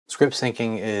Script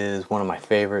syncing is one of my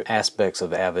favorite aspects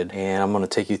of Avid, and I'm going to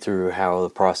take you through how the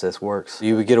process works.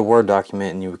 You would get a Word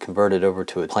document and you would convert it over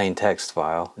to a plain text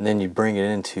file, and then you bring it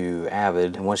into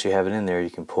Avid, and once you have it in there you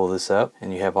can pull this up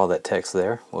and you have all that text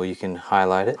there. Well, you can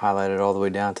highlight it all the way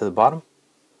down to the bottom,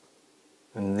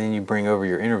 and then you bring over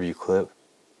your interview clip.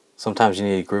 Sometimes you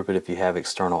need to group it if you have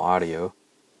external audio.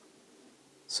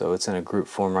 So it's in a group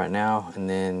form right now, and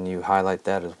then you highlight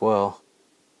that as well,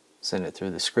 send it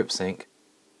through the script sync.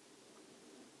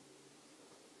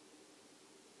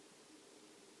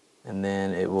 And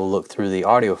then it will look through the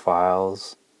audio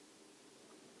files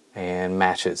and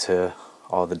match it to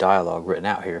all the dialogue written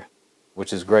out here,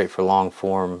 which is great for long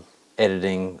form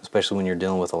editing, especially when you're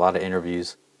dealing with a lot of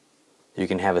interviews. You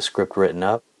can have a script written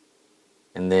up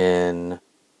and then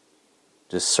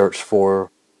just search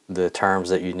for the terms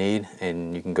that you need,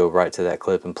 and you can go right to that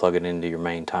clip and plug it into your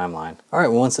main timeline. Alright,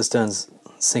 well, once it's done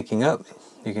syncing up,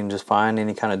 you can just find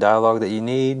any kind of dialogue that you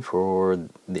need for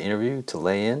the interview to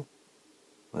lay in.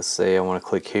 Let's say I want to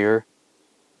click here.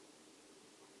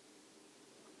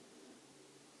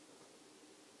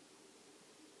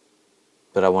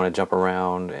 But I want to jump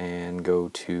around and go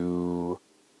to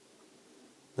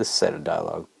this set of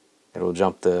dialogue. It'll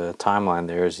jump the timeline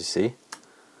there, as you see.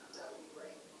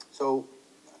 So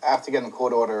after getting the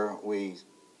court order, we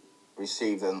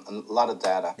received a lot of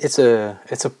data. It's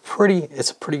a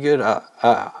pretty good.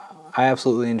 I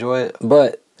absolutely enjoy it.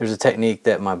 But there's a technique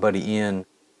that my buddy Ian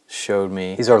showed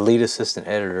me. He's our lead assistant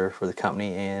editor for the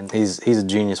company, and he's a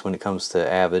genius when it comes to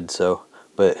Avid.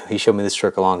 But he showed me this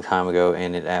trick a long time ago,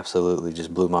 and it absolutely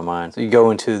just blew my mind. So you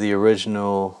go into the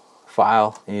original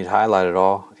file and you'd highlight it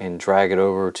all and drag it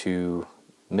over to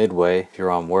midway if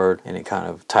you're on Word, and it kind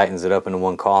of tightens it up into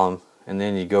one column. And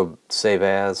then you go save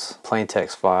as, plain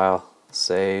text file,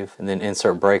 save, and then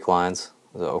insert break lines.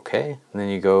 Okay, and then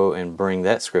you go and bring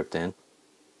that script in.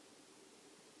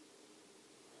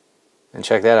 And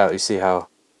check that out, you see how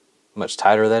much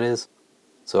tighter that is?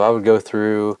 So I would go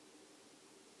through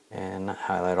and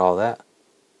highlight all that.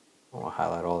 I want to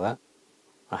highlight all that.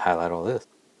 I highlight all this.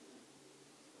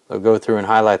 So go through and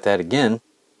highlight that again,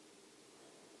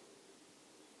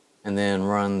 and then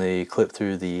run the clip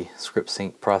through the script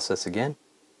sync process again.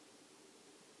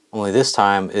 Only this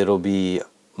time it'll be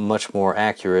much more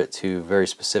accurate to very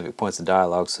specific points of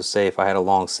dialogue. So say if I had a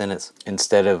long sentence,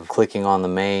 instead of clicking on the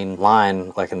main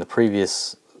line like in the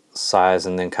previous size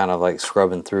and then kind of like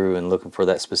scrubbing through and looking for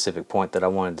that specific point that I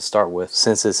wanted to start with,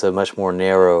 since it's a much more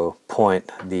narrow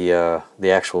point, the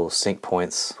actual sync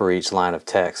points for each line of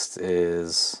text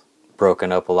is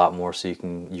broken up a lot more, so you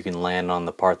can land on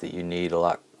the part that you need a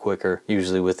lot quicker.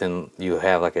 Usually you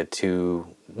have like a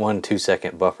 1-2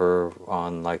 second buffer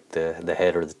on like the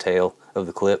head or the tail of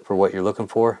the clip for what you're looking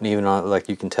for. And even on, like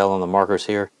you can tell on the markers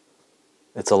here,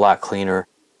 it's a lot cleaner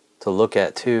to look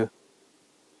at too.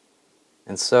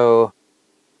 And so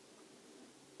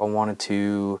I wanted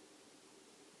to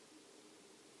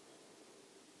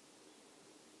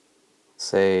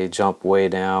say jump way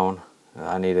down.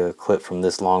 I need a clip from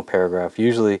this long paragraph.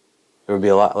 Usually there would be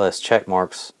a lot less check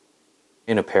marks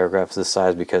in a paragraph this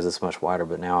size because it's much wider,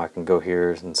 but now I can go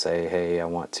here and say, hey, I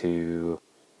want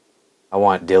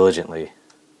diligently.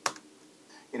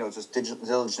 You know, just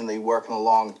diligently working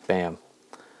along. Bam.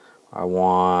 I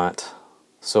want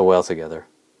so well together.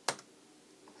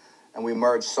 And we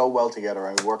merged so well together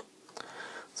and we worked.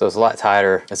 So it's a lot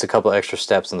tighter. It's a couple extra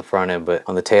steps on the front end, but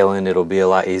on the tail end it'll be a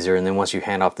lot easier. And then once you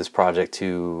hand off this project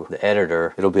to the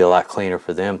editor, it'll be a lot cleaner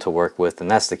for them to work with.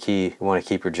 And that's the key. You want to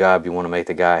keep your job. You want to make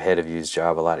the guy ahead of you's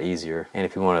job a lot easier. And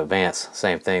if you want to advance,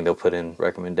 same thing. They'll put in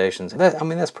recommendations. I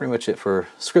mean, that's pretty much it for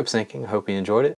script syncing. I hope you enjoyed it.